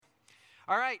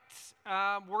All right,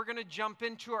 we're going to jump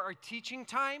into our teaching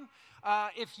time.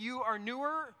 If you are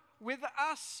newer with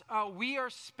us, we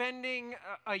are spending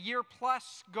a year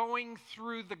plus going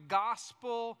through the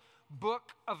Gospel book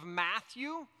of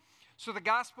Matthew. So the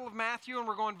Gospel of Matthew, and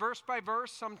we're going verse by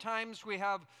verse. Sometimes we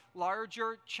have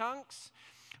larger chunks.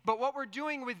 But what we're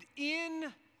doing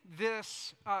within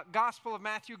this Gospel of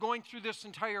Matthew, going through this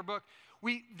entire book,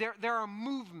 there are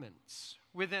movements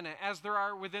within it, as there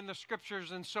are within the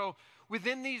Scriptures. And so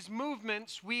within these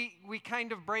movements, we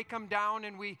kind of break them down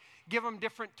and we give them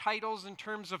different titles in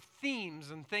terms of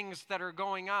themes and things that are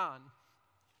going on.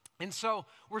 And so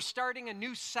we're starting a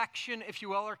new section, if you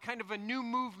will, or kind of a new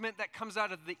movement that comes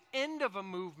out of the end of a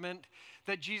movement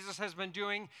that Jesus has been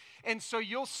doing. And so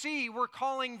you'll see we're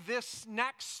calling this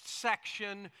next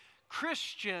section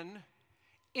Christian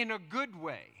in a good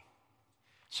way.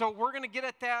 So we're going to get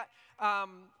at that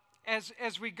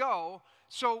as we go.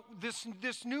 So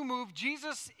this new move,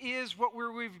 Jesus is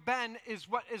we've been is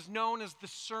what is known as the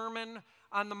Sermon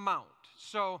on the Mount.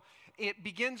 So it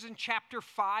begins in chapter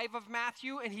 5 of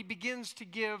Matthew, and he begins to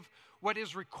give what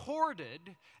is recorded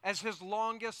as his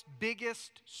longest,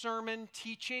 biggest sermon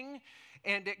teaching.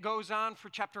 And it goes on for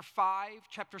chapter 5,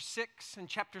 chapter 6, and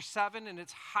chapter 7, and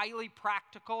it's highly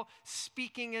practical,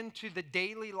 speaking into the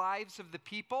daily lives of the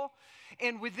people.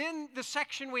 And within the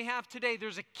section we have today,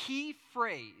 there's a key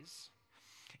phrase.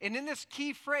 And in this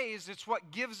key phrase, it's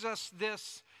what gives us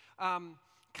this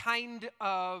kind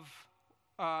of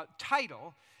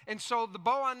title. And so the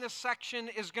bow on this section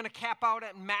is going to cap out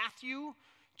at Matthew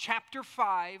chapter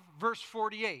 5, verse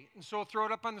 48. And so we'll throw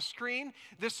it up on the screen.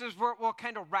 This is where we'll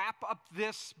kind of wrap up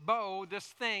this bow, this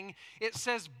thing. It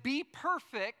says, "Be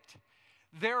perfect,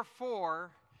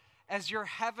 therefore, as your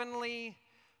heavenly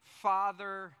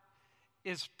Father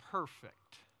is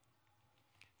perfect."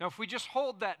 Now, if we just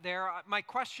hold that there, my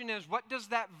question is, what does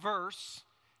that verse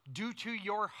do to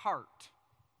your heart?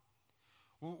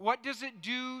 What does it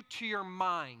do to your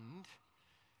mind?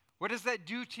 What does that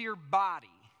do to your body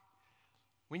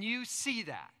when you see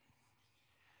that?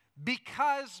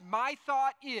 Because my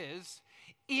thought is,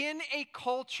 in a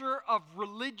culture of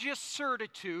religious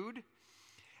certitude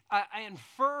and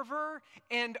fervor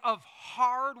and of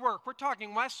hard work, we're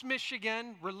talking West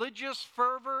Michigan, religious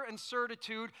fervor and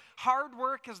certitude, hard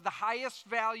work is the highest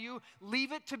value,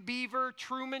 leave it to Beaver,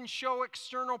 Truman Show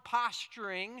external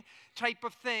posturing type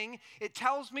of thing. It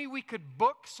tells me we could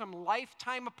book some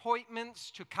lifetime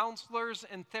appointments to counselors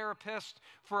and therapists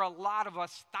for a lot of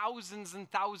us, thousands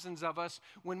and thousands of us,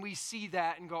 when we see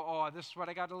that and go, oh, this is what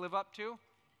I got to live up to?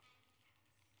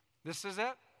 This is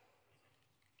it?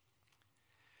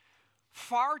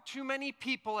 Far too many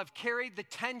people have carried the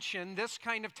tension, this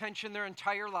kind of tension, their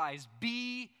entire lives.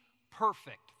 Be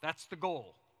perfect. That's the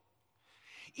goal.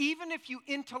 Even if you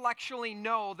intellectually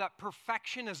know that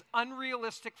perfection is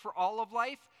unrealistic for all of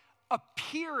life,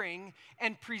 appearing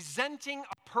and presenting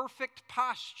a perfect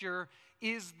posture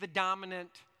is the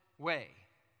dominant way.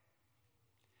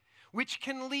 Which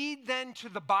can lead then to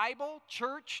the Bible,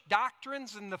 church,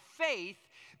 doctrines, and the faith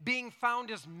being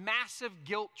found as massive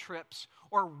guilt trips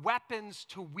or weapons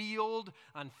to wield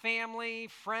on family,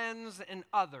 friends, and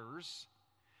others,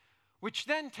 which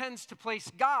then tends to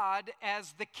place God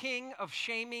as the king of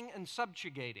shaming and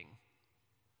subjugating.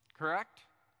 Correct?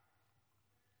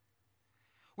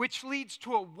 Which leads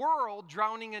to a world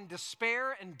drowning in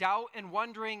despair and doubt and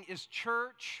wondering, is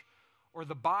church or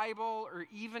the Bible or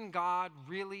even God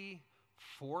really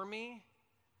for me?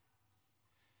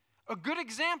 A good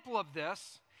example of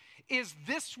this is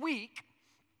this week,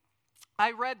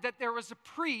 I read that there was a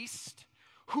priest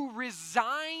who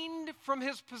resigned from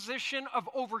his position of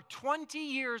over 20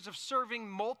 years of serving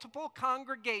multiple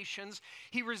congregations.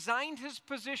 He resigned his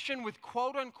position with,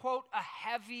 quote unquote, a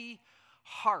heavy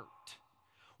heart.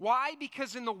 Why?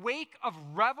 Because in the wake of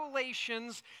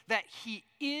revelations that he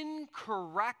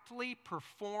incorrectly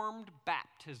performed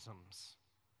baptisms.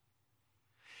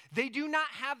 They do not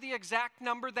have the exact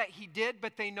number that he did,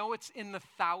 but they know it's in the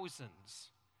thousands.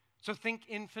 So think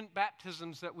infant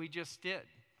baptisms that we just did.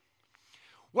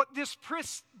 What this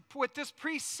priest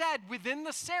said within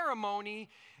the ceremony,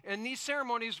 in these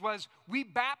ceremonies, was, we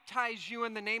baptize you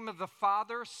in the name of the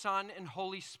Father, Son, and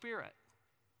Holy Spirit.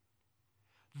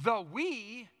 The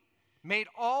we made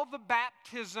all the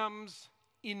baptisms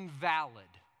invalid.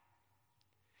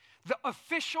 The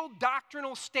official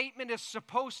doctrinal statement is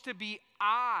supposed to be,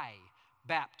 I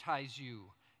baptize you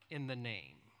in the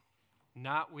name,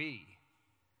 not we.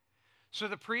 So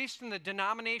the priest and the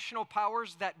denominational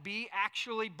powers that be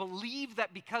actually believe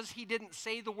that because he didn't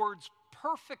say the words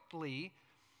perfectly,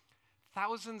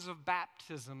 thousands of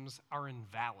baptisms are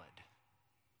invalid.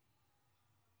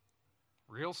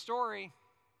 Real story.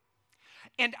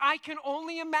 And I can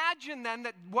only imagine then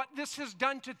that what this has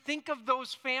done to think of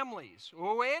those families.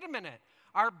 Oh, wait a minute.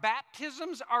 Our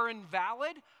baptisms are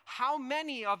invalid? How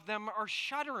many of them are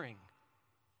shuddering?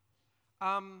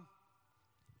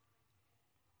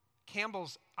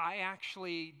 Campbell's, I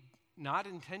actually not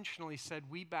intentionally said,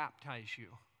 we baptize you.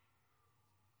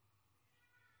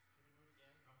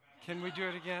 Can we do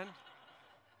it again?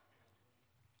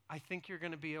 I think you're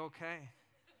going to be okay.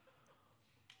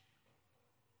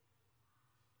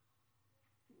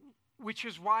 Which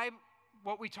is why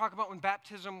what we talk about when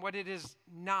baptism, what it is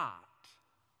not.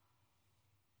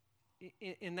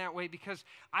 In that way, because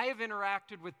I have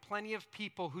interacted with plenty of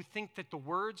people who think that the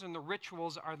words and the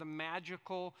rituals are the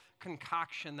magical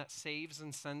concoction that saves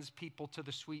and sends people to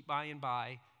the sweet by and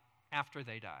by after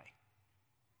they die.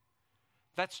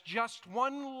 That's just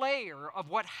one layer of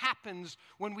what happens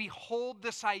when we hold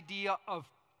this idea of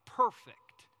perfect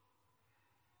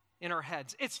in our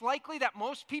heads. It's likely that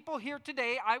most people here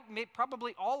today,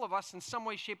 probably all of us in some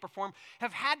way, shape, or form,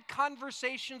 have had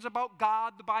conversations about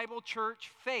God, the Bible,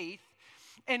 church, faith,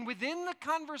 and within the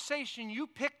conversation, you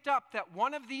picked up that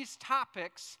one of these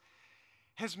topics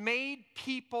has made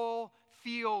people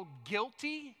feel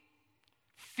guilty,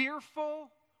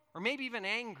 fearful, or maybe even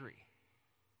angry.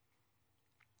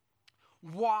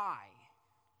 Why?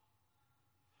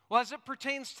 Well, as it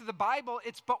pertains to the Bible,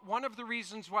 it's but one of the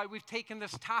reasons why we've taken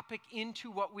this topic into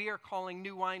what we are calling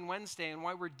New Wine Wednesday and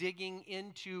why we're digging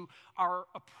into our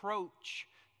approach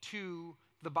to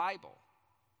the Bible.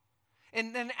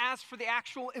 And then as for the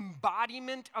actual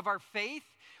embodiment of our faith,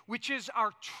 which is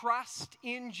our trust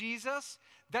in Jesus,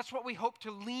 that's what we hope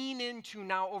to lean into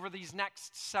now over these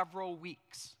next several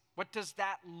weeks. What does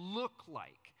that look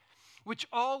like? Which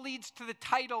all leads to the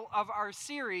title of our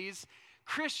series,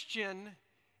 Christian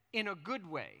in a Good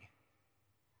Way.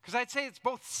 Because I'd say it's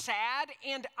both sad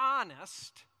and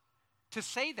honest to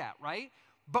say that, right?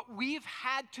 But we've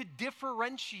had to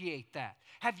differentiate that.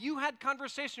 Have you had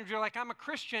conversations where you're like, I'm a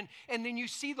Christian, and then you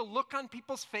see the look on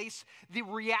people's face, the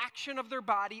reaction of their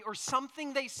body, or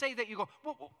something they say that you go,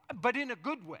 well, but in a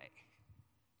good way.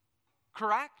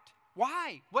 Correct?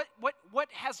 Why? What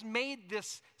has made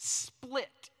this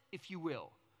split, if you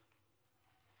will?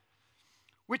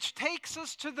 Which takes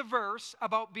us to the verse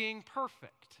about being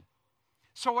perfect.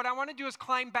 So what I want to do is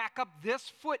climb back up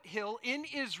this foothill in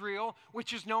Israel,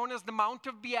 which is known as the Mount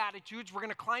of Beatitudes. We're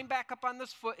going to climb back up on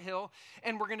this foothill,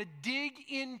 and we're going to dig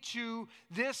into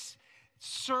this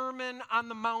Sermon on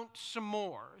the Mount some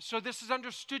more. So this is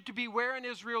understood to be where in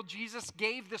Israel Jesus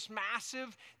gave this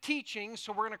massive teaching.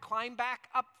 So we're going to climb back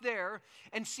up there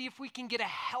and see if we can get a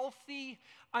healthy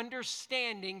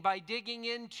understanding by digging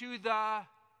into the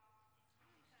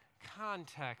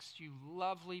context, you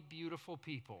lovely, beautiful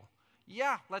people.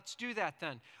 Yeah, let's do that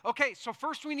then. Okay, so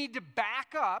first we need to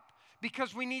back up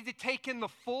because we need to take in the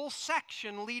full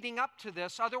section leading up to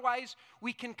this. Otherwise,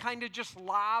 we can kind of just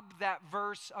lob that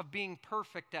verse of being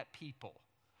perfect at people.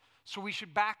 So we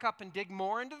should back up and dig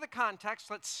more into the context.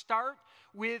 Let's start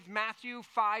with Matthew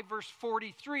 5, verse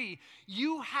 43.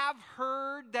 You have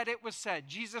heard that it was said,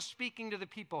 Jesus speaking to the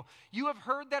people, you have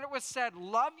heard that it was said,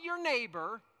 love your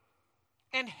neighbor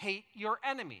and hate your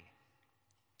enemy.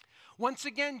 Once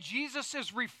again, Jesus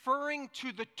is referring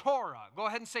to the Torah. Go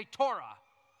ahead and say Torah.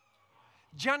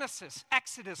 Genesis,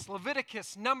 Exodus,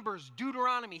 Leviticus, Numbers,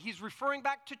 Deuteronomy. He's referring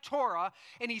back to Torah,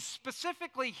 and he's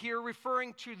specifically here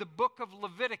referring to the book of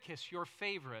Leviticus, your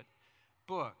favorite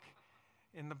book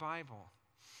in the Bible.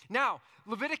 Now,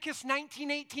 Leviticus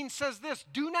 19:18 says this,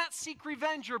 do not seek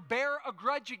revenge or bear a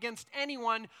grudge against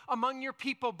anyone among your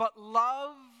people, but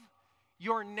love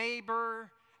your neighbor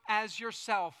as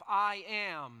yourself. I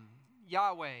am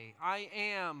Yahweh. I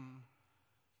am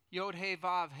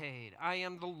Yod-Heh-Vav-Heh. I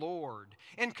am the Lord.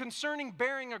 And concerning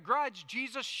bearing a grudge,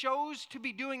 Jesus shows to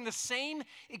be doing the same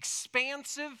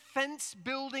expansive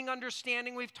fence-building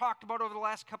understanding we've talked about over the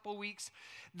last couple of weeks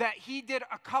that he did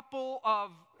a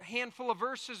handful of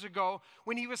verses ago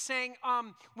when he was saying,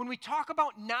 when we talk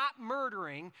about not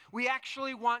murdering, we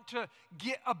actually want to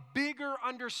get a bigger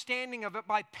understanding of it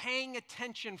by paying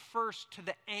attention first to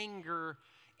the anger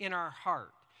in our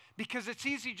heart. Because it's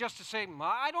easy just to say,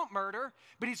 I don't murder.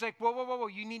 But he's like, whoa,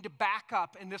 you need to back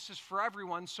up, and this is for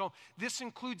everyone. So this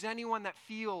includes anyone that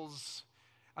feels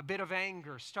a bit of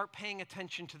anger. Start paying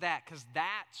attention to that, because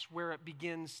that's where it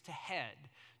begins to head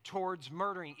towards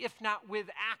murdering, if not with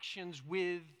actions,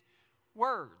 with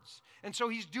words. And so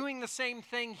he's doing the same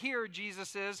thing here,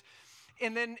 Jesus is.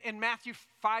 And then in Matthew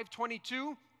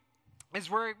 5:22 is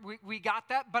where we got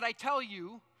that. But I tell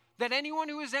you, that anyone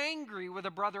who is angry with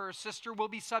a brother or sister will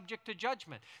be subject to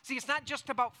judgment. See, it's not just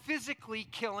about physically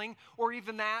killing or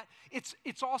even that. It's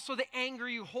also the anger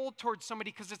you hold towards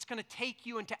somebody, because it's going to take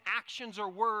you into actions or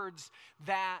words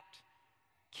that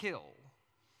kill.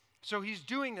 So he's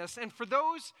doing this. And for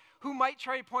those who might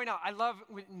try to point out, I love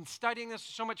studying this,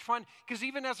 so much fun, because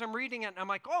even as I'm reading it, I'm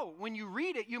like, oh, when you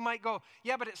read it, you might go,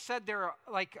 yeah, but it said there,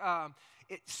 like,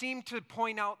 it seemed to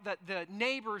point out that the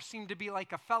neighbor seemed to be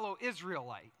like a fellow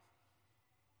Israelite.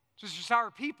 So it's just our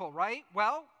people, right?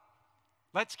 Well,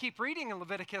 let's keep reading in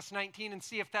Leviticus 19 and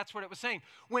see if that's what it was saying.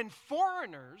 When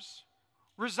foreigners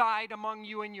reside among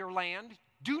you in your land,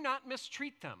 do not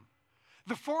mistreat them.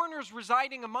 The foreigners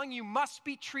residing among you must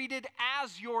be treated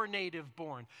as your native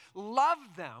born. Love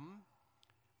them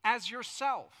as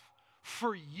yourself,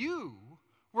 for you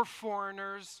were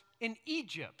foreigners in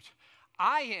Egypt.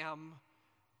 I am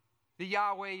the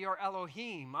Yahweh your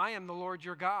Elohim. I am the Lord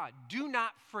your God. Do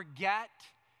not forget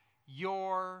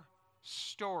your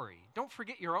story. Don't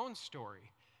forget your own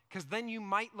story, because then you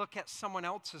might look at someone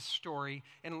else's story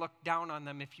and look down on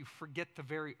them if you forget the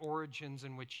very origins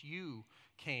in which you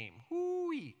came.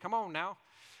 Whoo-wee. Come on now.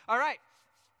 All right.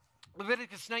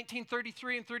 Leviticus 19,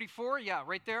 33 and 34. Yeah,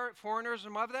 right there. Foreigners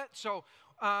and above that. So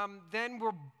then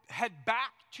we'll head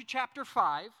back to chapter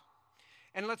 5.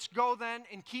 And let's go then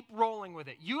and keep rolling with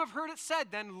it. You have heard it said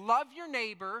then, love your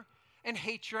neighbor and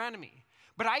hate your enemy.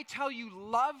 But I tell you,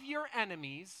 love your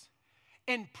enemies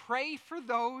and pray for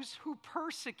those who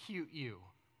persecute you,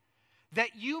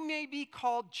 that you may be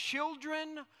called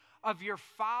children of your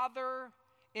Father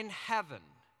in heaven.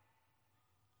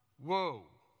 Whoa.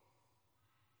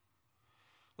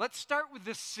 Let's start with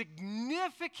the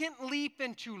significant leap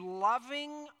into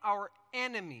loving our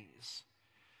enemies.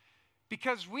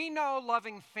 Because we know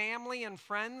loving family and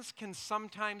friends can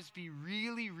sometimes be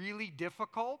really, really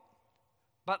difficult.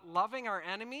 But loving our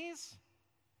enemies?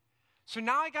 So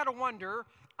now I got to wonder,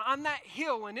 on that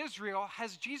hill in Israel,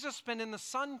 has Jesus been in the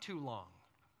sun too long?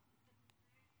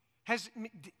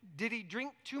 Did he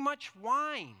drink too much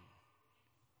wine?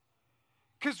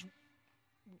 Because,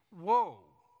 whoa,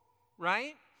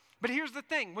 right? But here's the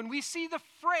thing. When we see the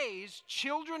phrase,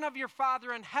 children of your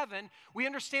Father in heaven, we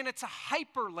understand it's a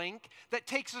hyperlink that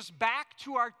takes us back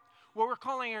to what we're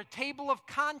calling our table of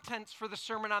contents for the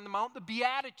Sermon on the Mount, the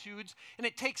Beatitudes, and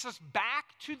it takes us back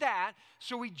to that.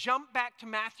 So we jump back to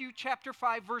Matthew chapter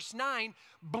 5, verse 9.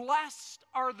 Blessed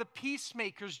are the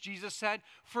peacemakers, Jesus said,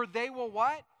 for they will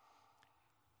what?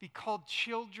 Be called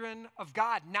children of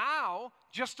God. Now,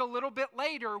 just a little bit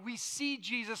later, we see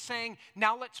Jesus saying,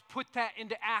 now let's put that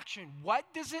into action. What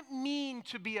does it mean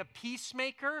to be a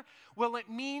peacemaker? Well,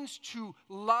 it means to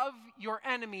love your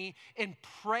enemy and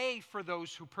pray for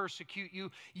those who persecute you.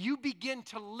 You begin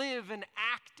to live and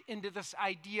act into this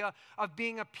idea of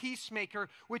being a peacemaker,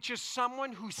 which is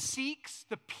someone who seeks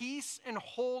the peace and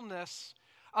wholeness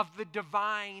of the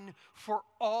divine for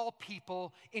all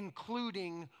people,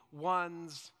 including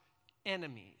one's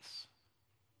enemies.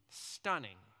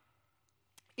 Stunning.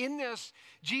 In this,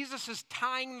 Jesus is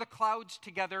tying the clouds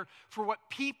together for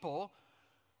people,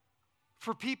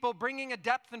 bringing a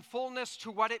depth and fullness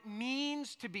to what it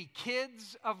means to be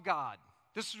kids of God.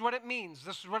 This is what it means.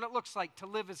 This is what it looks like to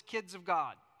live as kids of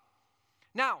God.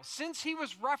 Now, since he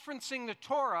was referencing the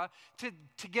Torah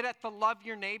to get at the love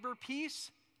your neighbor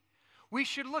piece, we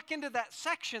should look into that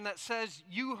section that says,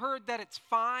 you heard that it's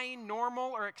fine,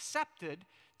 normal, or accepted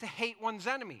to hate one's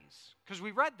enemies, because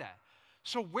we read that.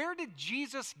 So where did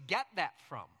Jesus get that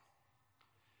from?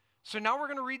 So now we're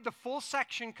going to read the full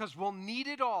section because we'll need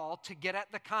it all to get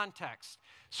at the context.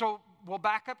 So we'll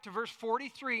back up to verse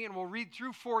 43 and we'll read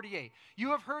through 48.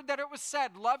 You have heard that it was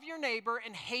said, love your neighbor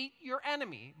and hate your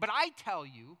enemy. But I tell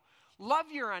you, love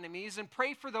your enemies and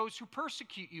pray for those who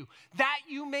persecute you, that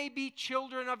you may be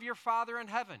children of your Father in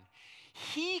heaven.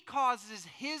 He causes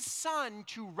his sun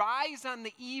to rise on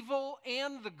the evil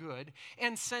and the good,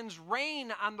 and sends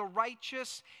rain on the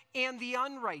righteous and the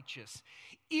unrighteous.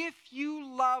 If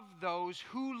you love those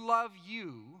who love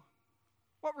you,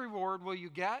 what reward will you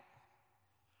get?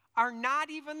 Are not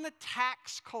even the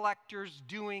tax collectors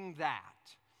doing that?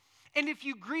 And if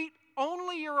you greet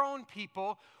only your own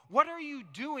people, what are you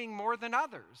doing more than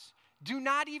others? Do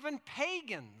not even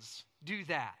pagans do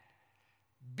that?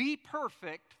 Be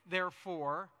perfect,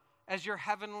 therefore, as your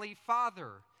heavenly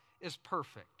Father is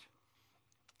perfect.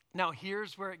 Now,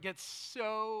 here's where it gets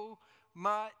so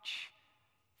much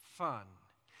fun.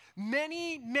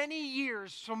 Many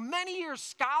years,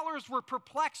 scholars were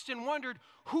perplexed and wondered,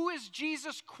 who is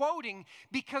Jesus quoting?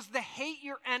 Because the hate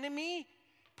your enemy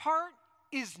part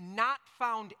is not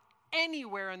found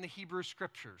anywhere in the Hebrew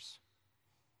Scriptures.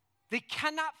 They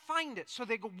cannot find it. So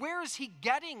they go, where is he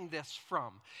getting this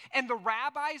from? And the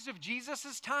rabbis of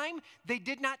Jesus' time, they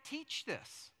did not teach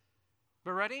this.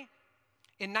 But ready?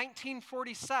 In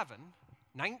 1947,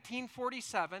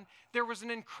 there was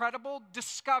an incredible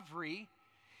discovery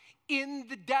in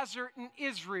the desert in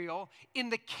Israel, in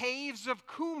the caves of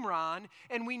Qumran,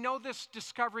 and we know this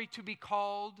discovery to be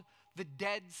called the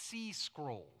Dead Sea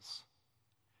Scrolls.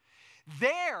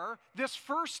 There, this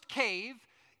first cave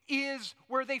is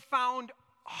where they found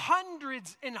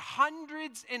hundreds and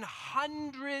hundreds and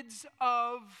hundreds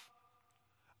of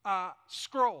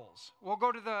scrolls. We'll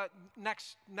go to the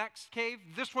next cave,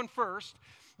 this one first,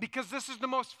 because this is the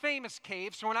most famous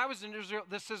cave. So when I was in Israel,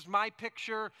 this is my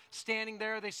picture standing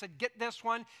there. They said, get this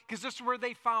one, because this is where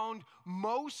they found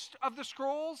most of the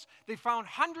scrolls. They found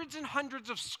hundreds and hundreds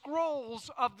of scrolls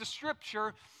of the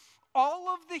scripture. All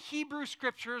of the Hebrew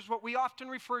scriptures, what we often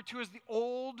refer to as the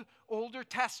Older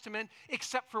Testament,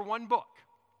 except for one book.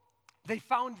 They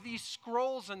found these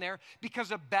scrolls in there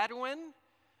because a Bedouin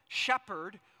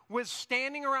shepherd was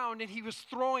standing around and he was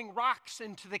throwing rocks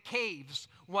into the caves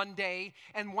one day,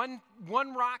 and one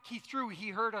rock he threw, he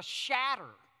heard a shatter.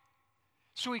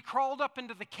 So he crawled up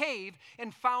into the cave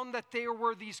and found that there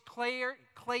were these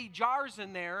clay jars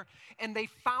in there, and they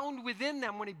found within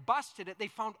them, when he busted it, they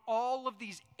found all of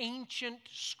these ancient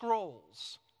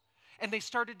scrolls. And they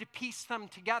started to piece them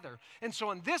together. And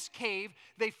so in this cave,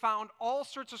 they found all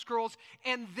sorts of scrolls.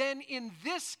 And then in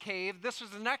this cave, this is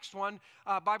the next one,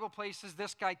 Bible Places,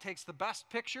 this guy takes the best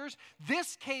pictures.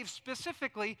 This cave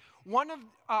specifically,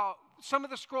 some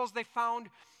of the scrolls they found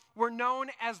were known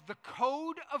as the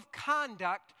Code of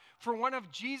Conduct for one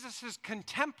of Jesus'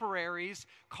 contemporaries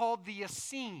called the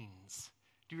Essenes.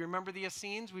 Do you remember the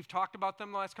Essenes? We've talked about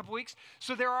them the last couple weeks.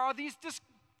 So there are these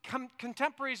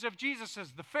contemporaries of Jesus,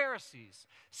 the Pharisees,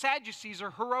 Sadducees or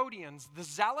Herodians, the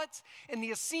Zealots, and the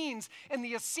Essenes. And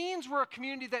the Essenes were a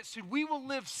community that said, we will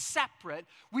live separate,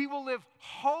 we will live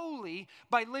holy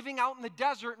by living out in the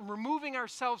desert and removing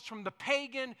ourselves from the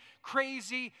pagan,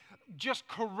 crazy, just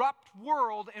corrupt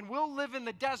world, and we'll live in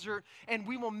the desert, and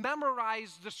we will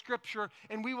memorize the scripture,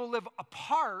 and we will live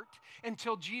apart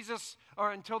until Jesus,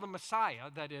 or until the Messiah,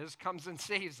 that is, comes and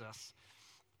saves us.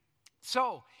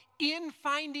 So, in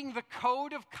finding the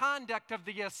code of conduct of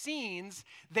the Essenes,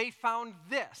 they found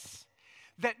this,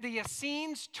 that the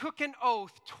Essenes took an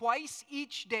oath twice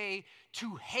each day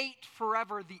to hate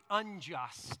forever the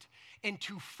unjust and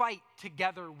to fight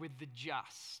together with the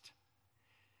just.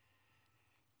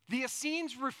 The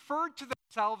Essenes referred to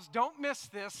themselves, don't miss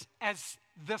this, as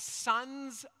the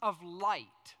sons of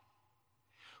light,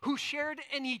 who shared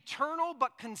an eternal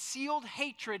but concealed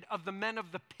hatred of the men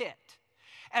of the pit,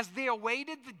 as they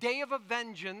awaited the day of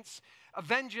vengeance,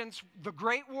 the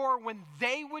great war, when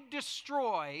they would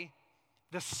destroy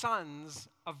the sons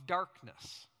of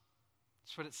darkness.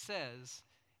 That's what it says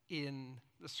in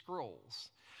the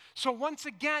scrolls. So once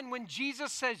again, when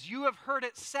Jesus says, you have heard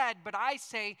it said, but I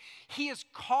say, he is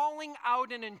calling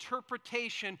out an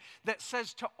interpretation that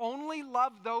says to only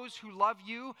love those who love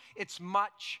you, it's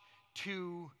much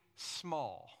too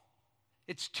small.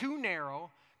 It's too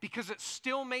narrow, because it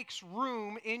still makes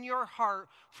room in your heart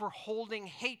for holding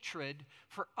hatred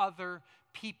for other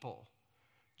people.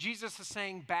 Jesus is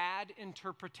saying bad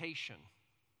interpretation.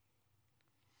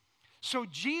 So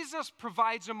Jesus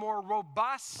provides a more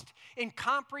robust and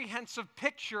comprehensive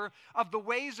picture of the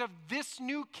ways of this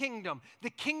new kingdom. The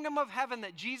kingdom of heaven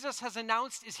that Jesus has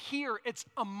announced is here. It's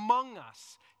among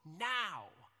us now.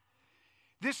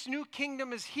 This new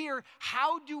kingdom is here.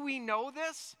 How do we know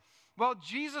this? Well,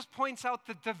 Jesus points out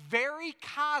that the very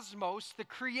cosmos, the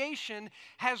creation,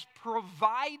 has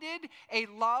provided a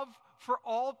love for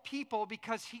all people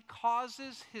because he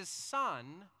causes his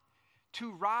sun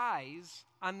to rise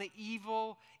on the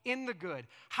evil in the good.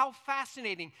 How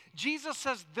fascinating. Jesus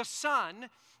says the sun,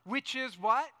 which is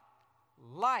what?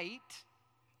 Light,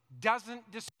 doesn't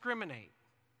discriminate.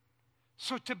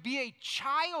 So to be a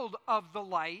child of the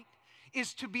light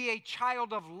is to be a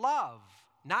child of love,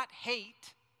 not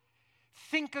hate.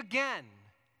 Think again,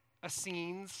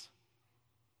 Essenes.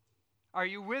 Are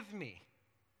you with me?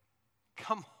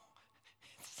 Come on.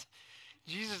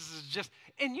 Jesus is just,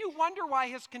 and you wonder why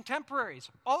his contemporaries,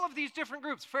 all of these different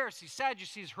groups, Pharisees,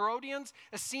 Sadducees, Herodians,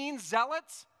 Essenes,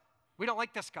 Zealots, we don't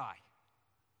like this guy.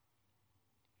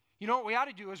 You know what we ought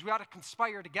to do is we ought to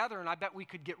conspire together, and I bet we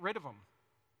could get rid of them.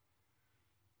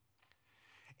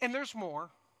 And there's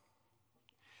more.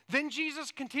 Then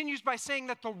Jesus continues by saying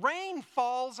that the rain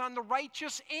falls on the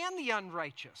righteous and the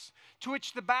unrighteous, to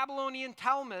which the Babylonian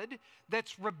Talmud,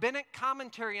 that's rabbinic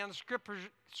commentary on the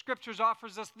scriptures,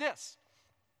 offers us this,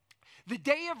 The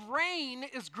day of rain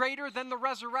is greater than the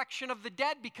resurrection of the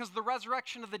dead because the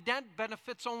resurrection of the dead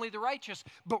benefits only the righteous.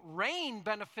 But rain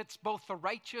benefits both the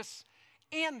righteous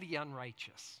and the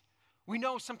unrighteous. We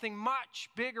know something much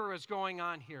bigger is going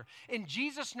on here. And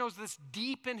Jesus knows this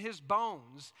deep in his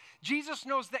bones. Jesus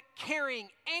knows that carrying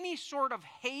any sort of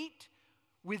hate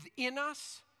within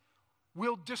us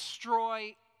will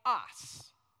destroy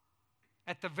us,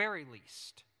 at the very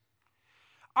least.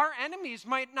 Our enemies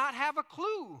might not have a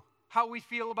clue how we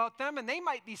feel about them, and they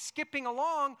might be skipping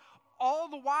along, all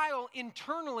the while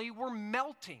internally we're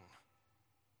melting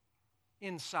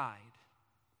inside.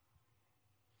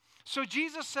 So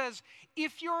Jesus says,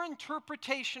 if your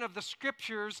interpretation of the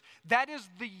scriptures, that is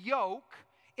the yoke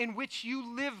in which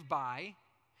you live by,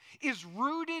 is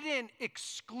rooted in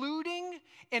excluding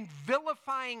and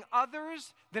vilifying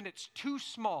others, then it's too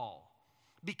small,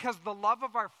 because the love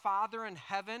of our Father in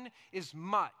heaven is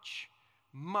much,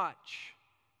 much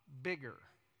bigger.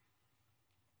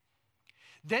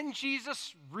 Then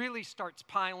Jesus really starts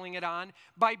piling it on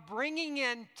by bringing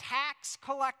in tax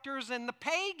collectors and the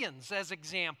pagans as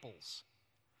examples,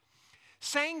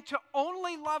 saying to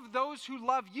only love those who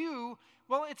love you.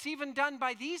 Well, it's even done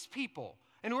by these people.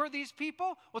 And who are these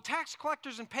people? Well, tax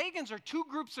collectors and pagans are two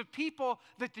groups of people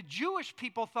that the Jewish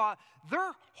people thought,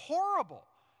 they're horrible.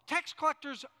 Tax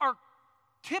collectors are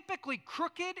typically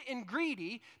crooked and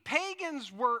greedy.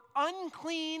 Pagans were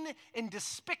unclean and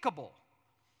despicable.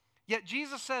 Yet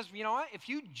Jesus says, you know what? If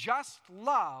you just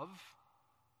love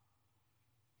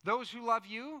those who love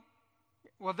you,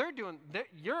 well,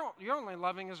 you're only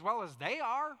loving as well as they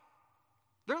are.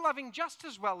 They're loving just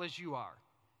as well as you are.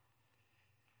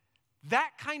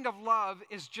 That kind of love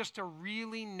is just a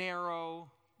really narrow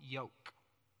yoke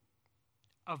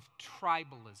of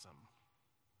tribalism.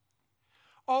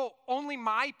 Oh, only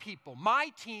my people, my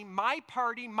team, my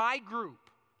party, my group.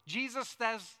 Jesus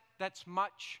says that's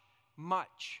much,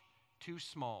 much too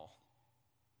small.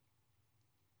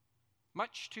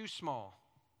 Much too small.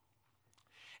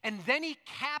 And then he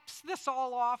caps this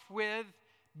all off with,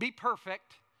 be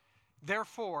perfect,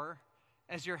 therefore,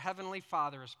 as your heavenly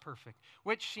Father is perfect.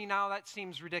 Which, see, now that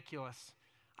seems ridiculous.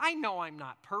 I know I'm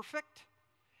not perfect.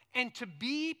 And to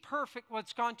be perfect, well,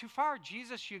 it's gone too far.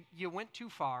 Jesus, you went too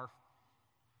far.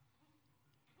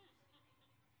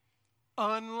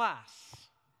 Unless,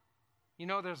 you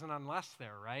know there's an unless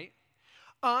there, right?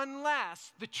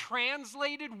 Unless the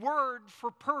translated word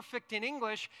for perfect in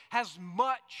English has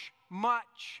much,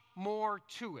 much more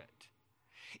to it.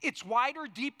 It's wider,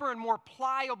 deeper, and more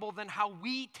pliable than how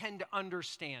we tend to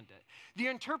understand it. The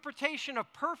interpretation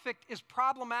of perfect is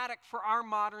problematic for our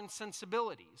modern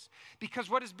sensibilities because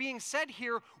what is being said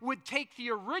here would take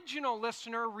the original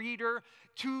listener, reader,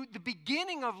 to the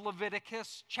beginning of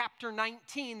Leviticus chapter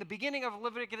 19. The beginning of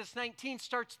Leviticus 19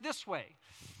 starts this way.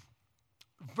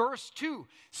 Verse 2,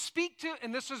 speak to,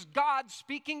 and this is God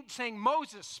speaking, saying,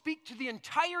 Moses, speak to the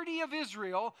entirety of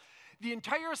Israel, the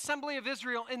entire assembly of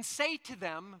Israel, and say to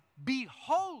them, be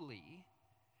holy,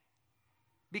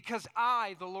 because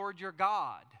I, the Lord your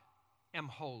God, am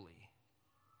holy.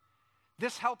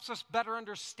 This helps us better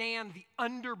understand the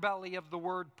underbelly of the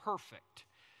word perfect,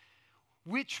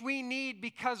 which we need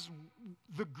because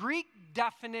the Greek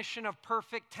definition of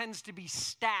perfect tends to be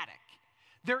static.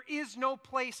 There is no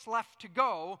place left to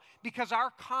go because our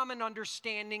common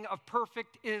understanding of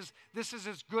perfect is this is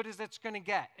as good as it's going to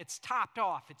get. It's topped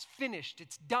off. It's finished.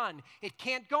 It's done. It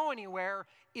can't go anywhere.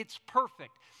 It's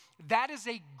perfect. That is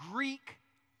a Greek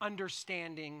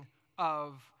understanding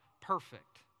of perfect.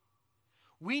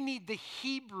 We need the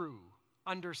Hebrew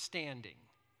understanding.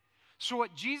 So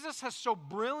what Jesus has so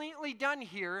brilliantly done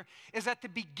here is at the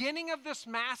beginning of this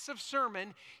massive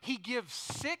sermon, he gives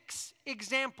 6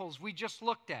 examples we just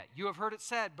looked at. You have heard it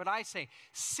said, but I say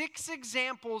 6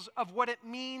 examples of what it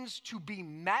means to be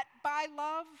met by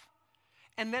love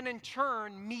and then in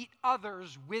turn meet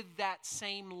others with that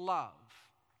same love.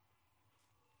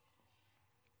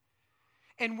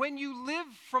 And when you live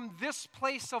from this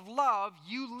place of love,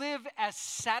 you live as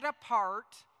set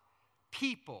apart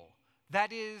people.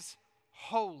 That is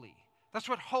holy. That's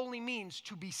what holy means,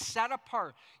 to be set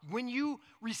apart. When you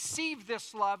receive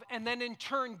this love and then in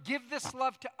turn give this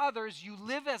love to others, you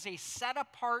live as a set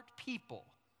apart people.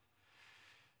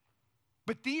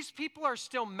 But these people are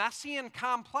still messy and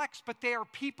complex, but they are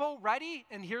people, ready?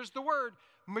 And here's the word,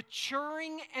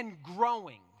 maturing and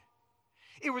growing.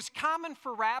 It was common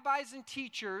for rabbis and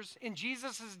teachers in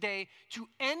Jesus' day to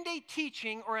end a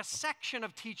teaching or a section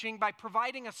of teaching by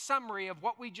providing a summary of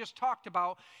what we just talked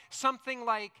about, something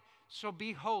like, so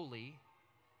be holy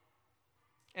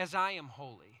as I am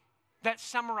holy. that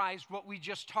summarized what we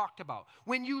just talked about.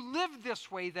 When you live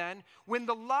this way then, when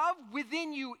the love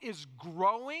within you is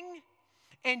growing,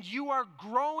 and you are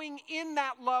growing in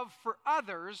that love for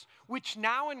others, which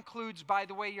now includes, by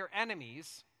the way, your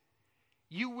enemies,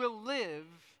 you will live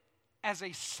as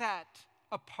a set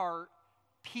apart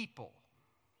people.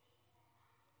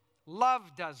 Love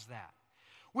does that,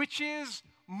 which is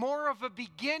more of a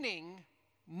beginning,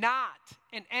 not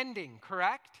an ending,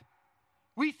 correct?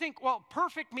 We think, well,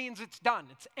 perfect means it's done,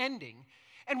 it's ending.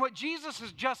 And what Jesus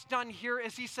has just done here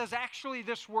is he says, actually,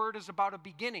 this word is about a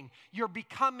beginning. You're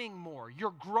becoming more,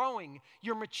 you're growing,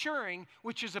 you're maturing,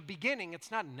 which is a beginning,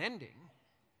 it's not an ending.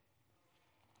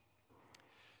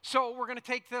 So we're going to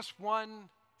take this one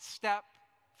step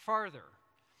farther.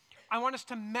 I want us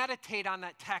to meditate on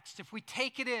that text. If we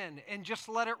take it in and just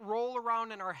let it roll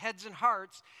around in our heads and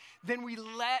hearts, then we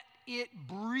let it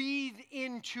breathe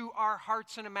into our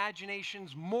hearts and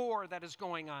imaginations more that is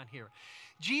going on here.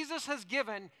 Jesus has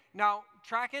given, now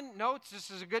tracking notes, this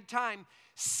is a good time,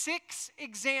 6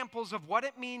 examples of what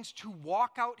it means to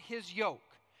walk out his yoke,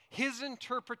 his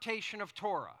interpretation of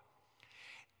Torah,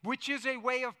 which is a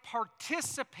way of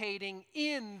participating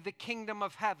in the kingdom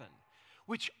of heaven,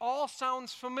 which all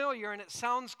sounds familiar, and it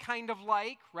sounds kind of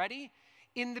like, ready?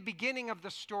 In the beginning of the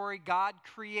story, God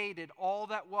created all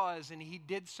that was, and he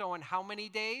did so in how many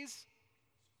days?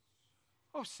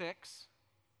 6.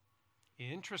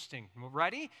 Interesting.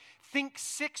 Ready? Think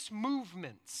 6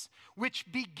 movements, which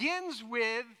begins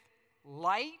with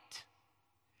light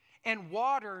and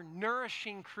water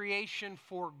nourishing creation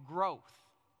for growth.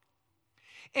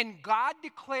 And God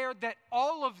declared that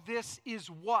all of this is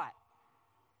what?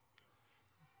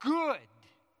 Good.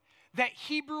 That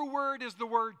Hebrew word is the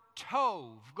word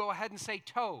tov. Go ahead and say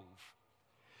tov.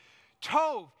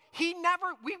 Tov.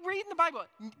 We read in the Bible,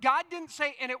 God didn't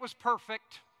say, and it was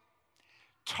perfect.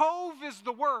 Tov is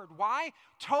the word. Why?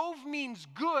 Tov means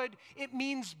good. It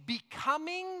means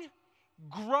becoming,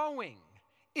 growing.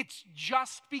 It's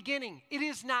just beginning. It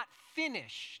is not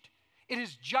finished. It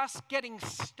is just getting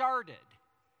started.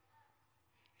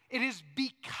 It is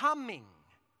becoming.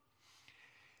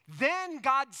 Then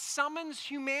God summons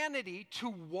humanity to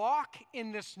walk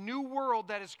in this new world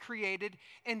that is created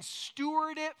and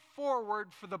steward it forward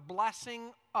for the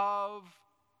blessing of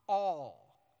all.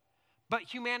 But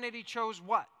humanity chose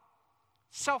what?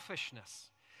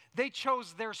 Selfishness. They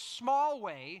chose their small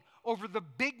way over the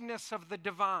bigness of the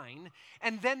divine,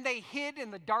 and then they hid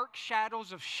in the dark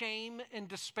shadows of shame and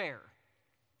despair.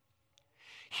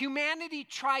 Humanity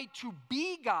tried to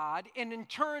be God, and in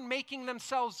turn making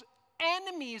themselves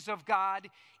enemies of God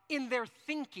in their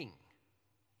thinking.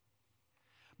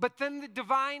 But then the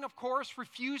divine, of course,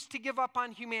 refused to give up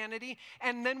on humanity.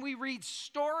 And then we read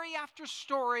story after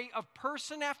story of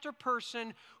person after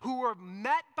person who were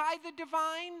met by the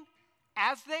divine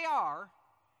as they are,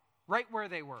 right where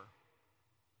they were,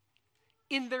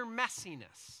 in their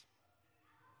messiness,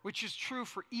 which is true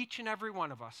for each and every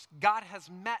one of us. God has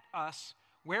met us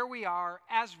where we are,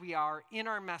 as we are, in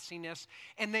our messiness.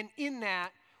 And then in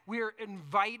that, we are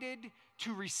invited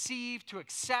to receive, to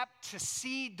accept, to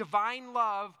see divine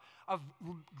love of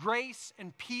grace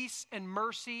and peace and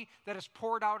mercy that is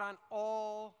poured out on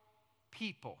all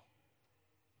people.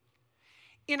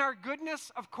 In our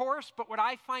goodness, of course, but what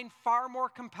I find far more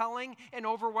compelling and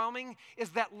overwhelming is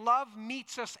that love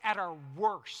meets us at our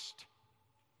worst.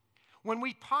 When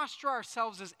we posture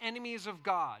ourselves as enemies of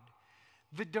God,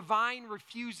 the divine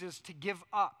refuses to give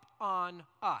up on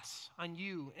us, on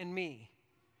you and me.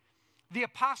 The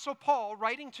Apostle Paul,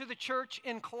 writing to the church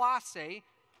in Colossae,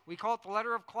 we call it the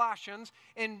letter of Colossians,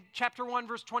 in chapter 1,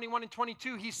 verse 21 and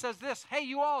 22, he says this, hey,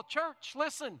 you all, church,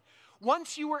 listen.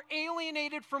 Once you were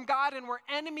alienated from God and were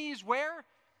enemies, where?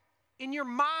 In your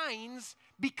minds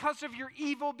because of your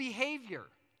evil behavior.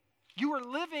 You were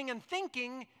living and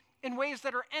thinking in ways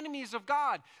that are enemies of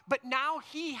God. But now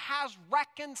he has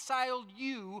reconciled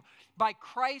you by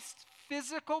Christ's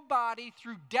physical body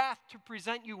through death to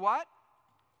present you what?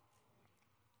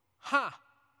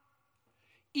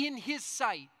 In his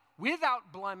sight,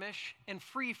 without blemish and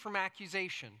free from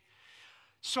accusation.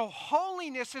 So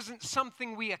holiness isn't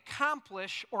something we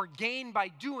accomplish or gain by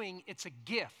doing, it's a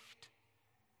gift.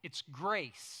 It's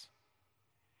grace.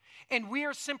 And we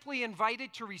are simply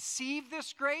invited to receive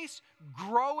this grace,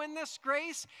 grow in this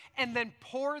grace, and then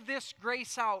pour this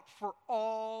grace out for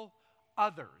all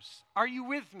others. Are you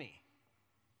with me?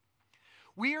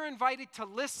 We are invited to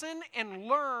listen and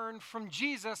learn from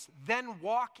Jesus, then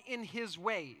walk in his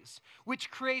ways,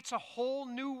 which creates a whole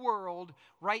new world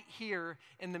right here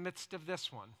in the midst of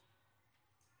this one.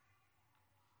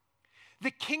 The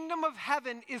kingdom of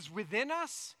heaven is within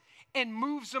us, and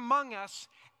moves among us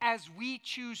as we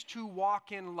choose to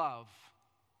walk in love.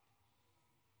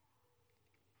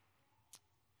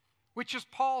 Which is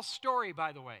Paul's story,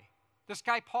 by the way. This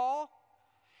guy, Paul,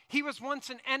 he was once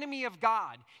an enemy of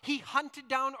God. He hunted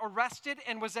down, arrested,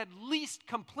 and was at least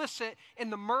complicit in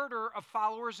the murder of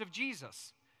followers of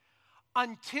Jesus.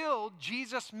 Until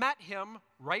Jesus met him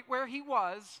right where he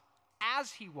was,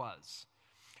 as he was.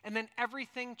 And then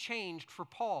everything changed for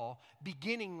Paul,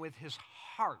 beginning with his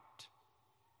heart.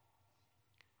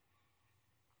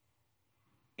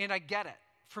 And I get it.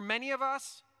 For many of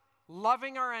us,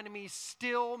 loving our enemies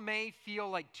still may feel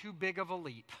like too big of a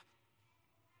leap.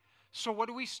 So what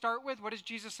do we start with? What does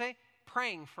Jesus say?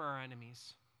 Praying for our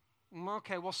enemies.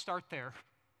 Okay, we'll start there.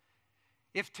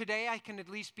 If today I can at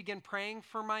least begin praying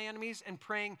for my enemies and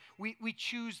praying, we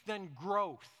choose then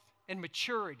growth and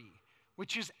maturity,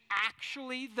 which is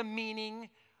actually the meaning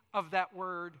of that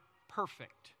word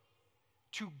perfect.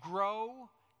 To grow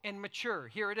and mature.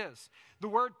 Here it is. The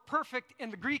word perfect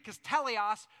in the Greek is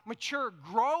teleos, mature,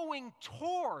 growing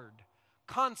toward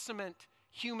consummate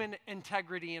human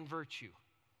integrity and virtue.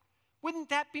 Wouldn't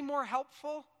that be more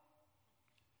helpful?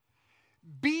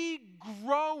 Be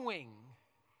growing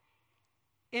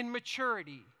in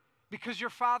maturity because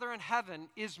your Father in heaven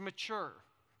is mature.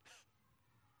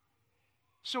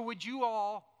 So would you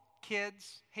all,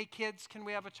 kids, hey kids, can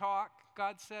we have a talk?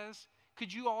 God says,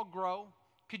 could you all grow?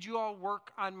 Could you all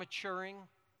work on maturing?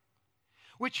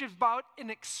 Which is about an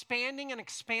expanding and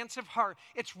expansive heart.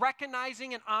 It's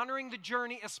recognizing and honoring the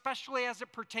journey, especially as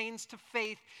it pertains to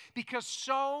faith, because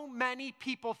so many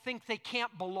people think they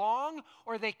can't belong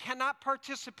or they cannot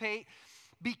participate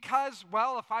because,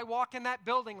 well, if I walk in that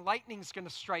building, lightning's going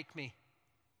to strike me.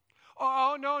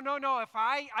 Oh, no. If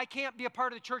I can't be a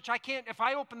part of the church, if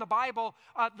I open the Bible,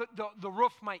 the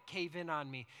roof might cave in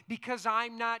on me because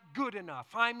I'm not good enough.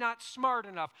 I'm not smart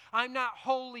enough. I'm not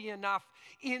holy enough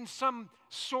in some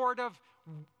sort of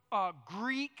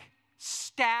Greek,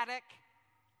 static,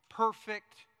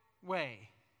 perfect way.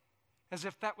 As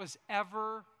if that was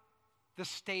ever the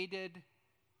stated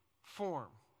form.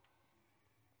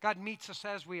 God meets us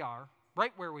as we are,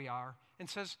 right where we are, and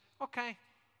says, okay,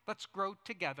 let's grow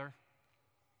together.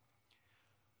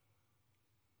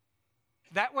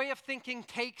 That way of thinking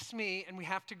takes me, and we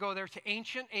have to go there, to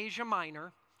ancient Asia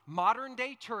Minor,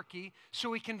 modern-day Turkey,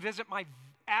 so we can visit my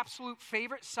absolute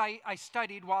favorite site I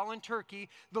studied while in Turkey.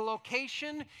 The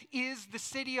location is the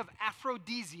city of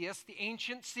Aphrodisias, the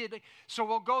ancient city. So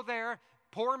we'll go there,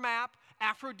 poor map.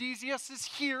 Aphrodisias is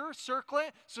here, circle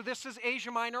it. So this is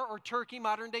Asia Minor or Turkey,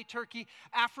 modern-day Turkey.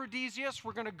 Aphrodisias,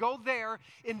 we're going to go there.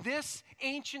 And this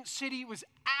ancient city was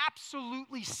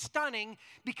absolutely stunning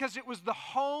because it was the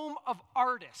home of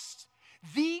artists.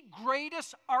 The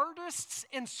greatest artists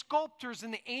and sculptors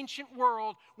in the ancient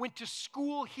world went to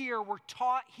school here, were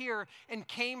taught here, and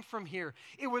came from here.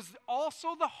 It was also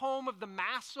the home of the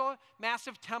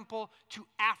massive temple to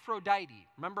Aphrodite.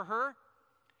 Remember her?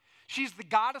 She's the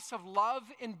goddess of love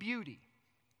and beauty.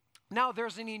 Now,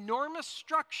 there's an enormous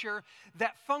structure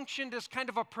that functioned as kind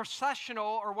of a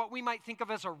processional, or what we might think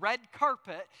of as a red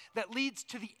carpet, that leads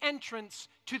to the entrance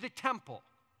to the temple.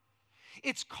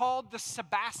 It's called the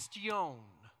Sebastion.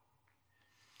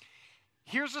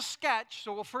 Here's a sketch.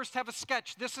 So we'll first have a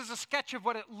sketch. This is a sketch of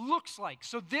what it looks like.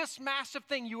 So this massive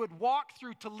thing you would walk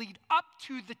through to lead up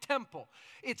to the temple.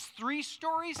 It's 3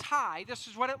 stories high. This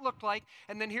is what it looked like.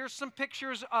 And then here's some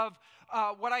pictures of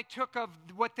what I took of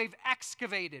what they've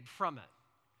excavated from it.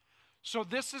 So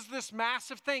this is this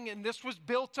massive thing, and this was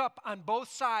built up on both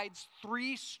sides,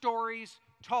 3 stories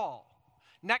tall.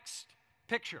 Next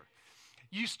picture.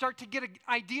 You start to get an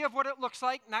idea of what it looks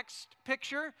like. Next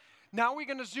picture. Now we're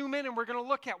going to zoom in and we're going to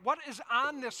look at what is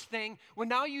on this thing. Well,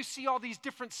 now you see all these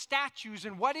different statues,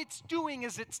 and what it's doing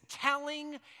is it's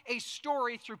telling a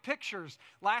story through pictures.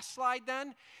 Last slide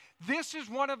then. This is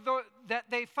one of the that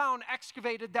they found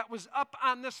excavated that was up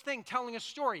on this thing telling a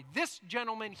story. This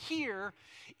gentleman here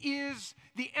is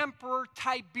the Emperor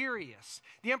Tiberius.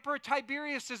 The Emperor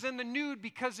Tiberius is in the nude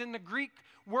because in the Greek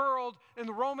world, in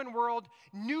the Roman world,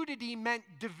 nudity meant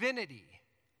divinity.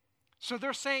 So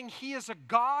they're saying he is a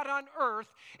god on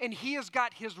earth, and he has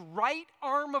got his right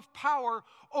arm of power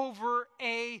over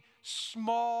a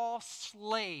small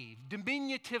slave,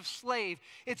 diminutive slave.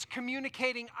 It's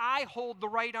communicating, I hold the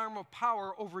right arm of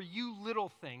power over you, little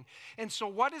thing. And so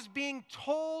what is being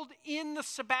told in the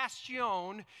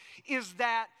Sebastion is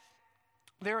that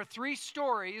there are 3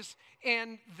 stories,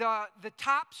 and the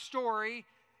top story,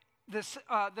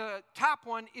 the top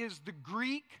one is the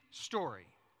Greek story.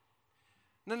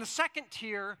 And then the second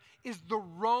tier is the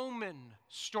Roman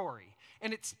story.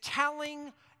 And it's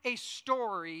telling a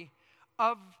story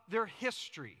of their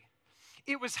history.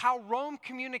 It was how Rome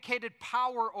communicated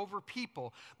power over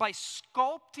people by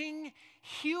sculpting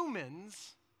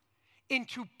humans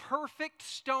into perfect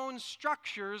stone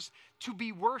structures to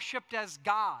be worshiped as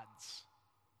gods.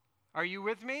 Are you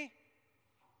with me?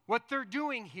 What they're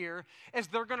doing here is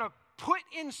they're going to put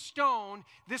in stone,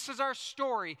 this is our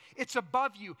story, it's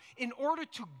above you. In order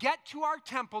to get to our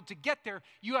temple, to get there,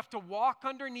 you have to walk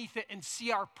underneath it and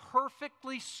see our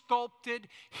perfectly sculpted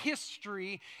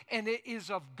history, and it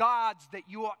is of gods that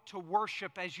you ought to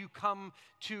worship as you come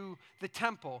to the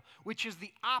temple, which is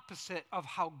the opposite of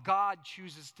how God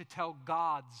chooses to tell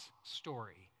God's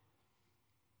story.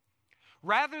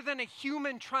 Rather than a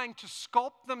human trying to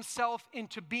sculpt themselves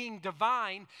into being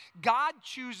divine, God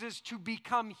chooses to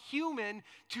become human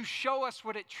to show us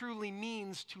what it truly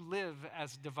means to live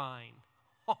as divine.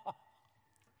 Come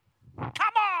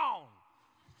on!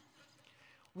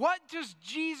 What does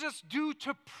Jesus do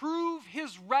to prove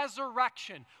his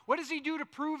resurrection? What does he do to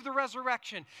prove the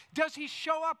resurrection? Does he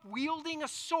show up wielding a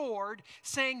sword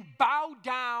saying, "Bow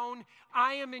down,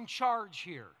 I am in charge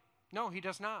here"? No, he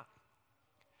does not.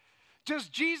 Does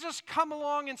Jesus come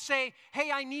along and say,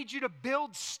 "Hey, I need you to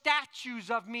build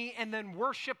statues of me and then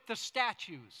worship the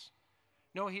statues"?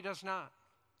 No, he does not.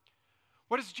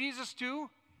 What does Jesus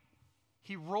do?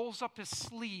 He rolls up his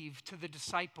sleeve to the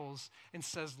disciples and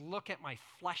says, "Look at my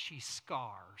fleshy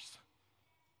scars."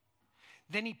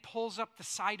 Then he pulls up the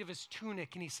side of his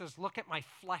tunic and he says, "Look at my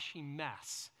fleshy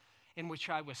mess in which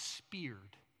I was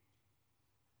speared.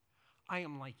 I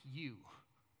am like you."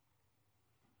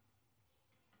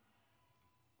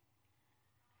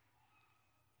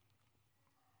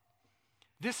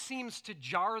 This seems to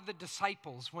jar the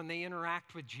disciples when they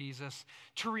interact with Jesus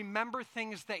to remember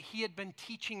things that he had been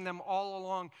teaching them all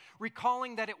along,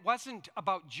 recalling that it wasn't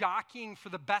about jockeying for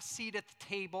the best seat at the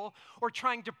table or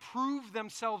trying to prove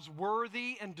themselves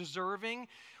worthy and deserving.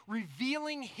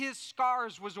 Revealing his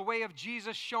scars was a way of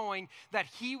Jesus showing that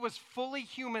he was fully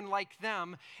human like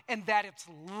them and that it's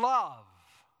love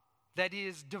that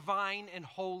is divine and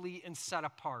holy and set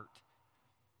apart.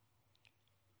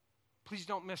 Please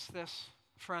don't miss this.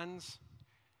 Friends,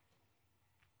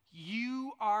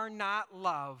 you are not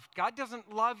loved. God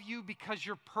doesn't love you because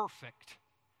you're perfect.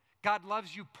 God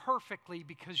loves you perfectly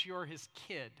because you're his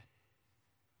kid.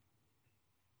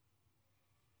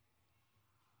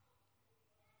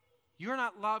 You're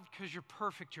not loved because you're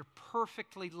perfect. You're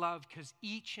perfectly loved because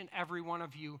each and every one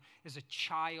of you is a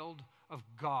child of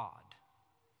God.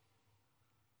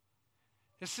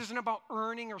 This isn't about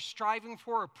earning or striving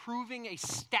for or proving a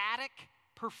static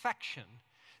perfection.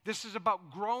 This is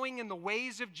about growing in the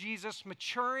ways of Jesus,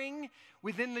 maturing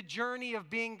within the journey of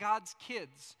being God's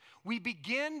kids. We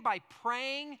begin by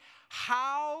praying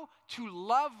how to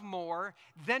love more,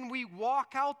 then we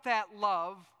walk out that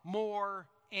love more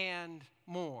and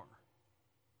more.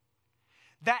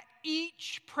 That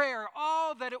each prayer,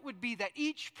 that it would be, that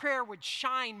each prayer would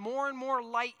shine more and more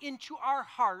light into our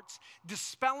hearts,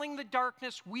 dispelling the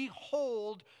darkness we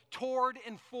hold toward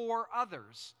and for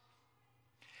others.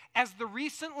 As the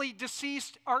recently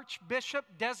deceased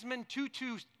Archbishop Desmond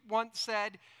Tutu once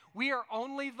said, "We are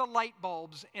only the light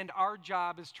bulbs and our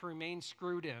job is to remain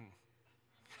screwed in."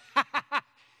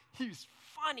 He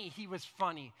was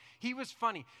funny.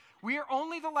 We are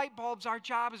only the light bulbs. Our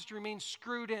job is to remain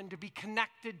screwed in, to be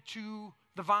connected to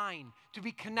the vine, to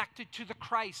be connected to the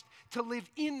Christ, to live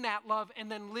in that love and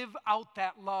then live out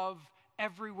that love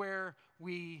everywhere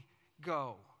we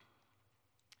go.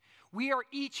 We are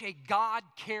each a God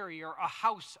carrier, a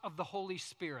house of the Holy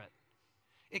Spirit.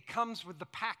 It comes with the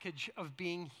package of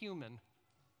being human.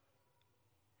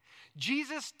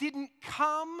 Jesus didn't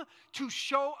come to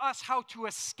show us how to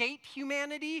escape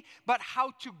humanity, but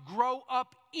how to grow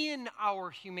up in our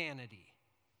humanity.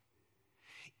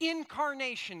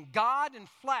 Incarnation, God in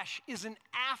flesh, is an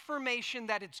affirmation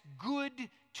that it's good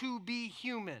to be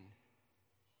human.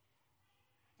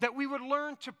 That we would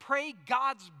learn to pray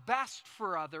God's best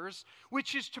for others,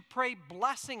 which is to pray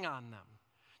blessing on them.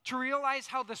 To realize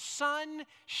how the sun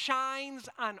shines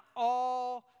on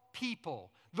all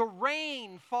people. The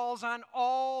rain falls on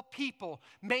all people.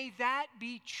 May that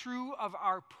be true of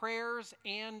our prayers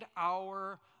and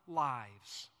our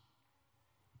lives.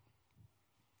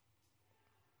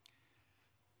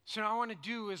 So now what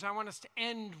I want us to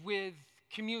end with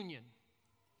communion,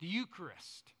 the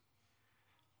Eucharist.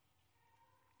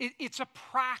 It's a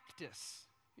practice.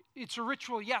 It's a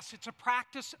ritual, yes. It's a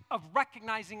practice of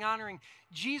recognizing, honoring.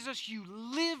 Jesus, you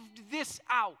lived this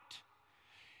out.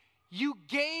 You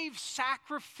gave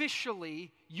sacrificially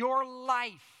your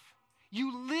life.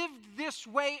 You lived this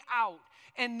way out.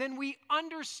 And then we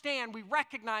understand, we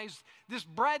recognize this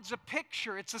bread's a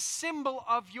picture. It's a symbol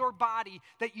of your body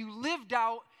that you lived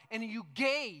out and you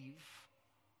gave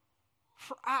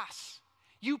for us.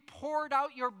 You poured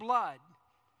out your blood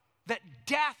that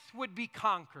death would be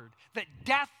conquered, that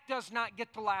death does not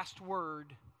get the last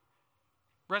word.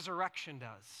 Resurrection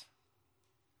does.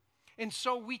 And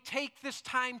so we take this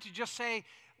time to just say,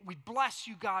 we bless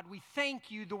you, God. We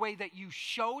thank you the way that you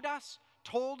showed us,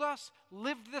 told us,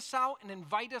 lived this out, and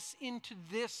invite us into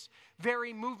this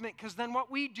very movement. Because then what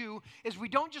we do is we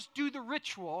don't just do the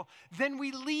ritual, then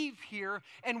we leave here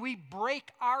and we break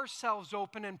ourselves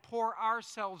open and pour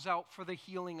ourselves out for the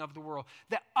healing of the world.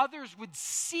 That others would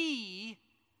see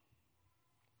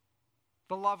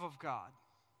the love of God.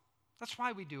 That's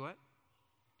why we do it.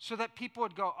 So that people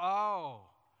would go, oh,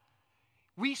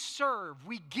 we serve,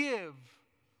 we give,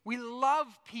 we love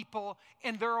people,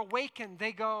 and they're awakened.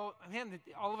 They go, man,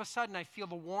 all of a sudden I feel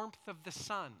the warmth of the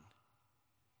sun.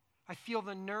 I feel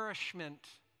the nourishment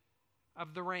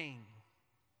of the rain.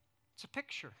 It's a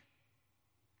picture.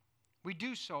 We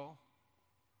do so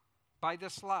by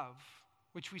this love,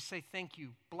 which we say thank you,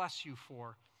 bless you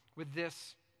for, with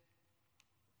this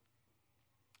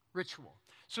ritual.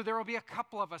 So there will be a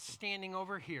couple of us standing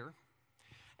over here,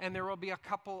 and there will be a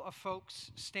couple of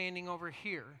folks standing over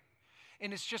here.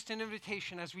 And it's just an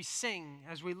invitation as we sing,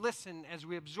 as we listen, as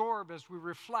we absorb, as we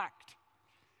reflect,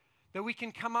 that we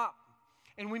can come up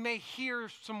and we may hear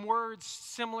some words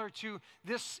similar to,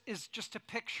 this is just a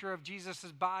picture of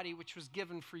Jesus' body which was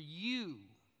given for you.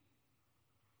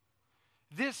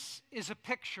 This is a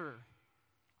picture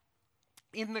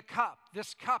in the cup.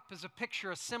 This cup is a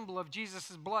picture, a symbol of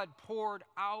Jesus' blood poured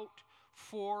out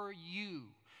for you.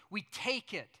 We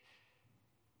take it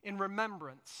in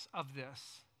remembrance of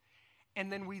this, and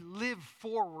then we live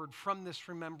forward from this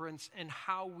remembrance and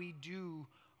how we do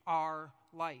our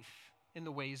life in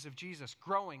the ways of Jesus,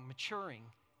 growing, maturing,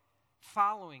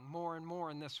 following more and more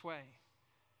in this way.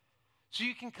 So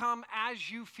you can come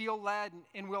as you feel led,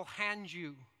 and we'll hand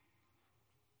you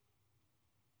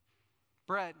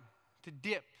bread to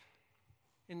dip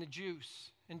in the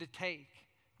juice and to take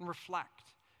and reflect.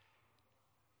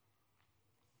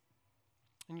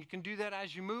 And you can do that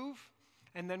as you move,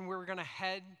 and then we're going to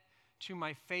head to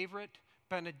my favorite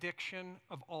benediction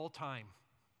of all time.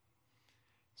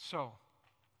 So,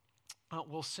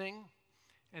 we'll sing,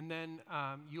 and then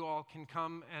you all can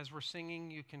come as we're singing.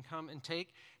 You can come and take.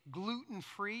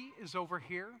 Gluten-free is over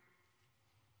here.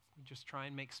 We just try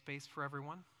and make space for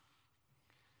everyone.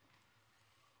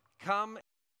 Come.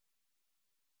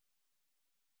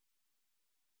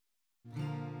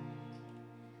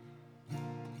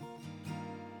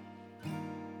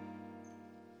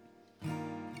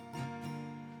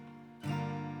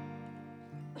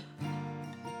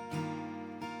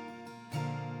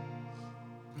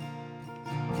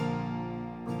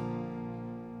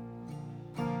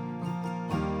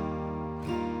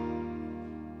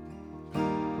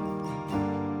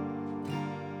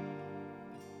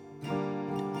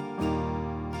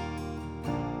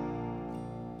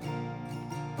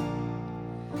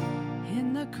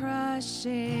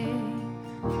 Crushing,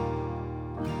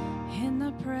 in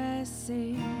the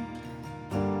pressing,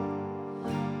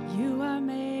 you are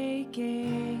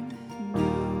making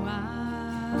new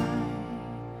wine.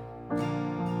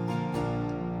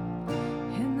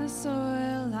 In the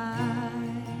soil I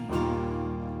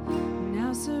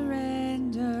now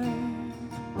surrender,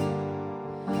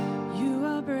 you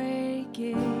are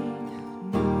breaking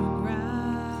new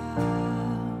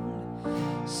ground.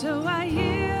 So I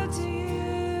yield to you,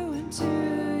 to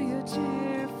your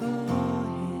cheerful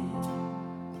hand.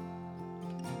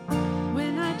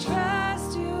 When I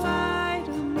trust you, I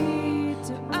don't need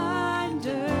to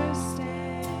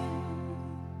understand.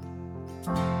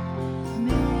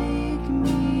 Make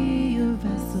me a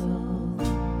vessel,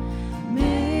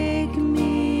 make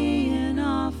me an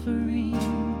offering,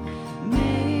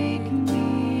 make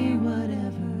me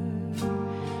whatever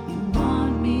you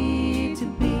want me to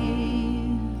be.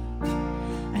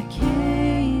 I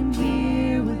came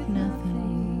here with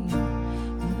nothing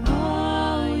but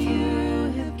all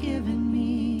you have given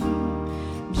me.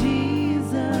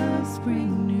 Jesus,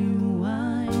 bring new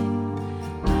wine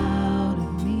out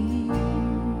of me.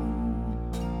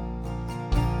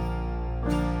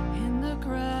 In the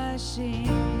crushing,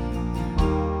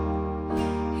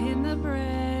 in the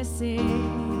pressing,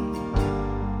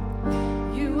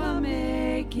 you are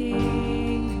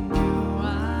making new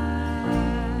wine.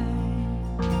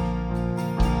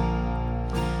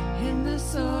 In the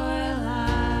soil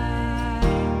I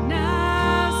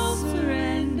now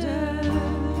surrender,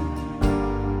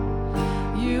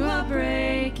 you are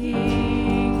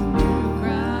breaking new ground.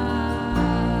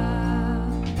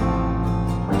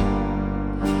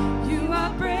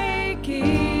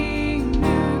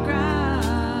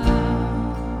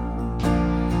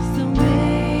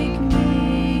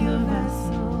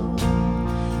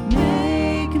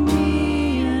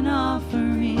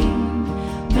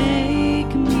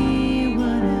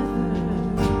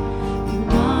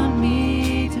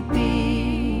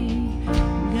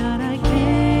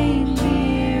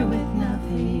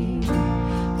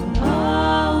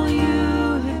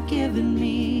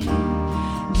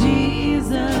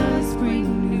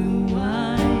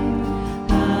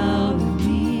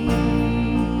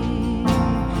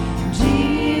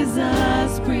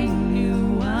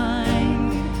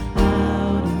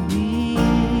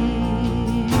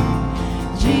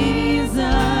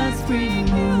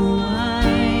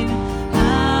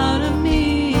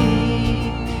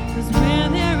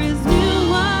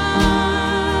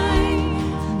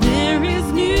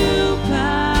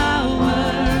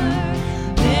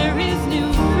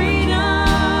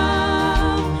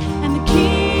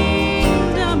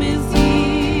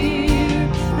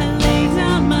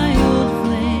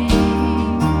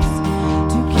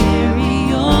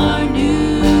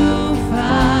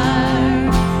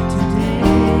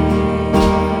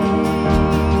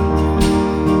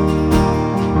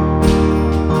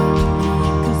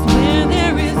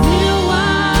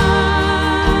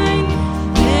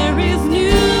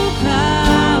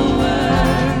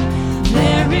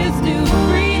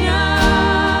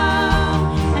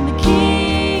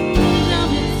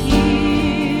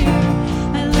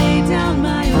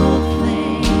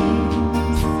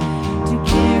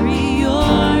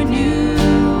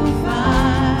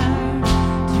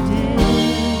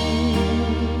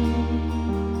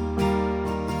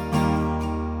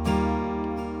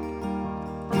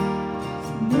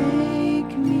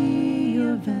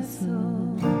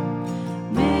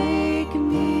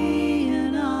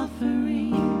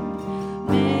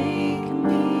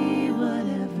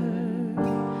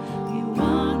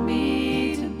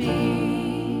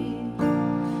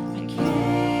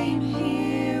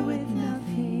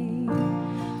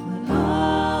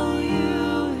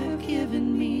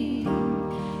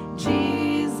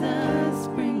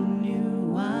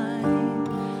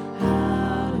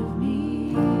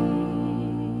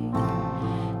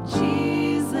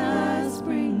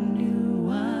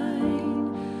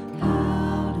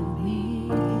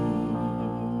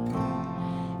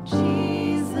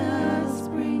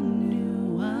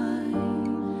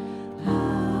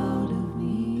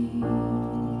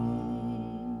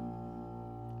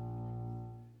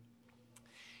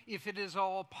 if it is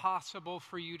all possible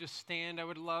for you to stand, I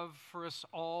would love for us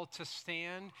all to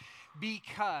stand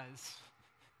because,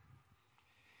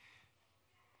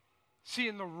 see,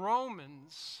 in the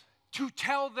Romans, to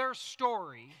tell their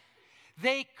story,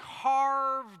 they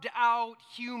carved out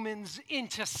humans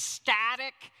into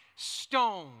static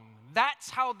stone. That's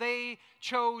how they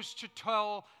chose to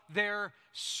tell their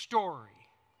story.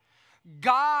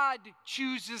 God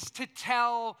chooses to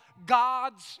tell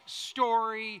God's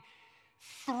story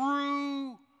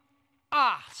through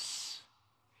us.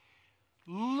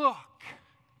 Look,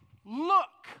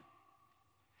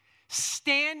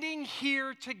 standing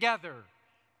here together,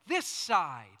 this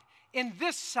side and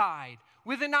this side,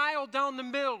 with an aisle down the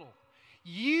middle,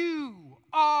 you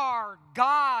are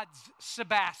God's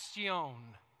Sebastian.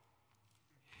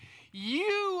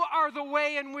 You are the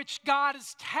way in which God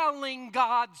is telling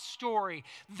God's story.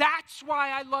 That's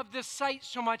why I love this site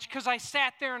so much, because I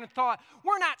sat there and thought,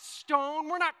 we're not stone,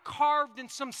 we're not carved in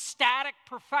some static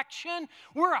perfection.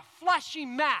 We're a fleshy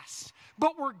mess,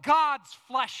 but we're God's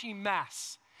fleshy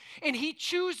mess. And he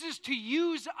chooses to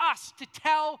use us to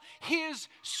tell his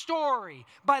story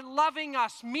by loving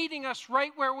us, meeting us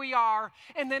right where we are,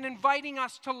 and then inviting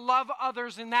us to love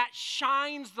others, and that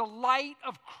shines the light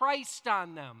of Christ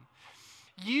on them.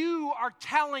 You are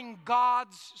telling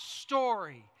God's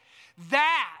story.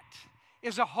 That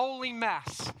is a holy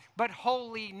mess, but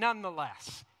holy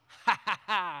nonetheless.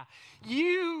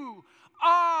 You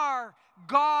are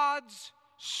God's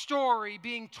story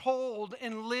being told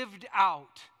and lived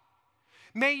out.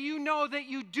 May you know that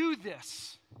you do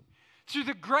this through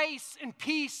the grace and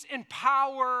peace and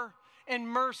power and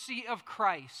mercy of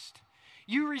Christ.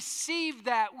 You receive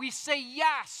that. We say,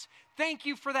 yes, thank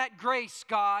you for that grace,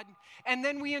 God. And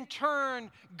then we in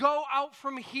turn go out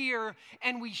from here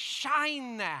and we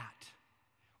shine that,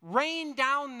 rain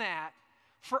down that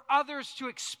for others to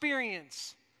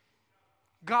experience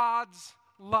God's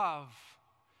love.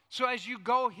 So as you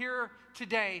go here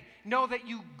today, know that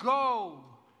you go.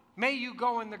 May you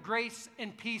go in the grace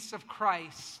and peace of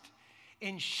Christ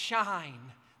and shine,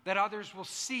 that others will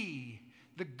see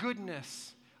the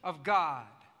goodness of God.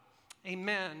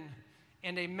 Amen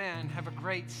and amen. Have a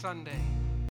great Sunday.